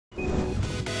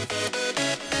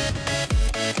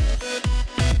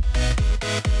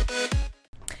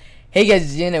Hey guys,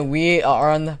 it's Ian, and we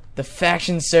are on the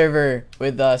faction server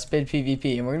with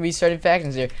PVP, and we're gonna be starting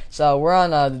factions here. So we're on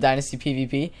the Dynasty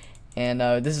PVP, and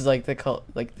this is like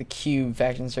the cube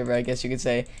faction server, I guess you could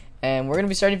say. And we're gonna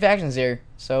be starting factions here.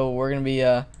 So we're gonna be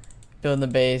building the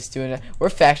base, we're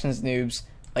factions noobs.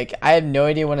 Like, I have no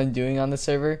idea what I'm doing on the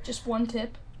server. Just one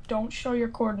tip: don't show your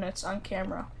coordinates on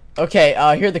camera. Okay,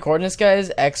 here are the coordinates,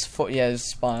 guys. X4, yeah,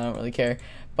 just spawn. I don't really care,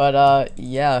 but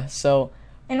yeah. So.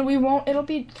 And we won't, it'll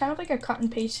be kind of like a cut and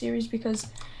paste series because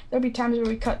there'll be times where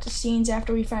we cut to scenes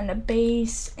after we find a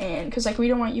base, and because like we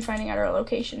don't want you finding out our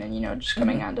location and, you know, just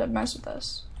coming on to mess with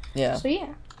us. Yeah. So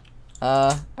yeah.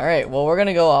 Alright, well, we're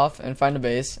gonna go off and find a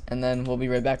base, and then we'll be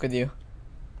right back with you.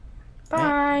 Bye.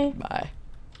 Right. Bye.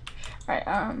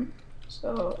 Alright,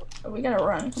 so we gotta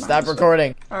run. Stop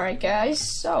recording. Alright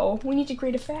guys, so we need to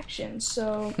create a faction.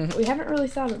 So we haven't really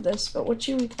thought of this, but what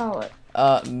should we call it?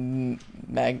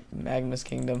 Magma's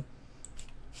Kingdom.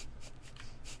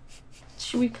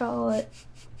 Should we call it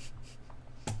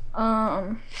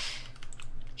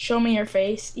Show Me Your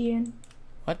Face, Ian?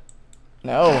 What?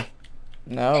 No.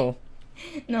 No.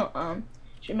 No,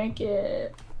 should make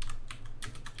it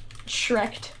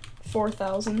Shrek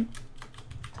 4000.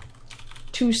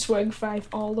 2 swag 5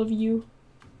 all of you.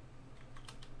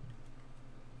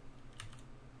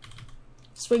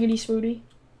 Swiggity swooty.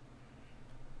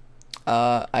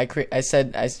 I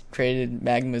said I created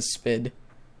Magma's Spid.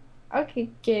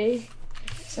 Okay.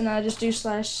 So now just do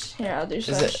slash. Here, I'll do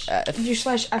slash. Do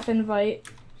slash F invite.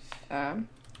 No,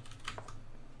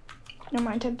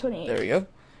 MinetimePVP. There we go.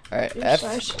 All right. Do F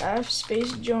slash F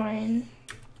space join.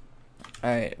 All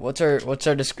right. What's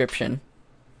our description?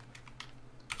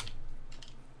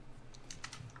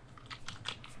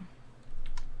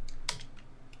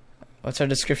 What's our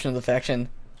description of the faction?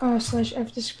 Slash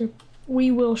F descript. We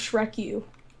will Shrek you.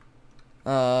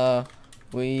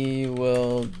 We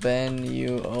will bend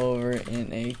you over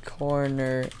in a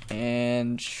corner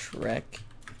and Shrek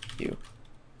you.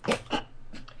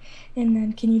 And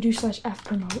then can you do slash F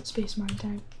promote space my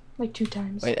time? Like 2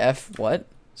 times. Wait, F what?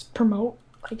 It's promote.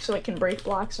 Like so it can break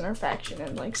blocks in our faction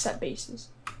and like set bases.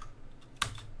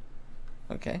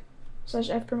 Okay. Slash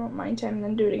F promote mine time and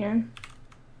then do it again.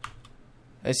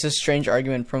 It's a strange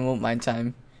argument, promote my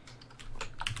time.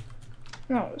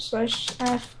 No, slash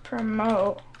F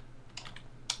promote.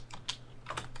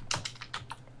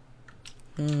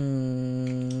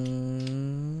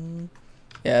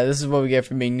 Yeah, this is what we get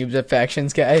for being noobs at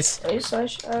factions, guys. Okay,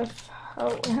 slash F. How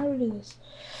do we do this?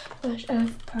 Slash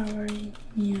F power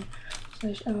yeah.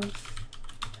 Slash F.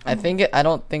 I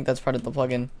don't think that's part of the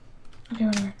plugin. Okay,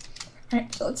 whatever.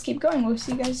 Alright, so let's keep going. We'll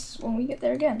see you guys when we get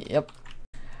there again. Yep.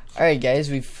 Alright,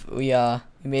 guys, we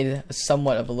made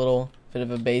somewhat of a little bit of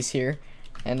a base here.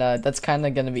 And that's kind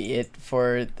of going to be it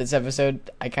for this episode.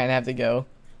 I kind of have to go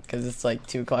because it's like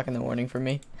 2 o'clock in the morning for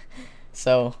me.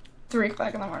 So 3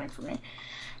 o'clock in the morning for me.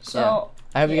 So yeah.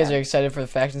 I hope you guys are excited for the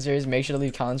faction series. Make sure to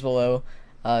leave comments below,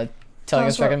 telling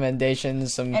us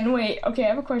recommendations. And wait, okay, I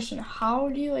have a question. How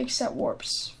do you like set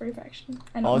warps for your faction?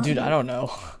 Oh, dude, I don't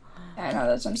know. I know,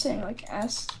 that's what I'm saying. Like,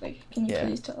 ask. Like, can you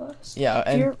please tell us? Yeah,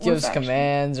 and give us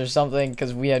commands or something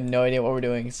because we have no idea what we're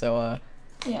doing. So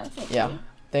yeah.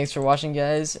 Thanks for watching,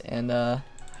 guys, and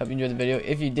hope you enjoyed the video.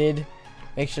 If you did,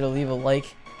 make sure to leave a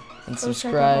like and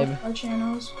subscribe. Check out our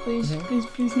channels, please, please.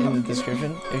 In the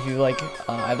description. If you like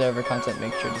either of our content,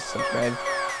 make sure to subscribe.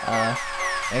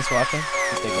 Thanks for watching,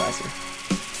 and stay classy.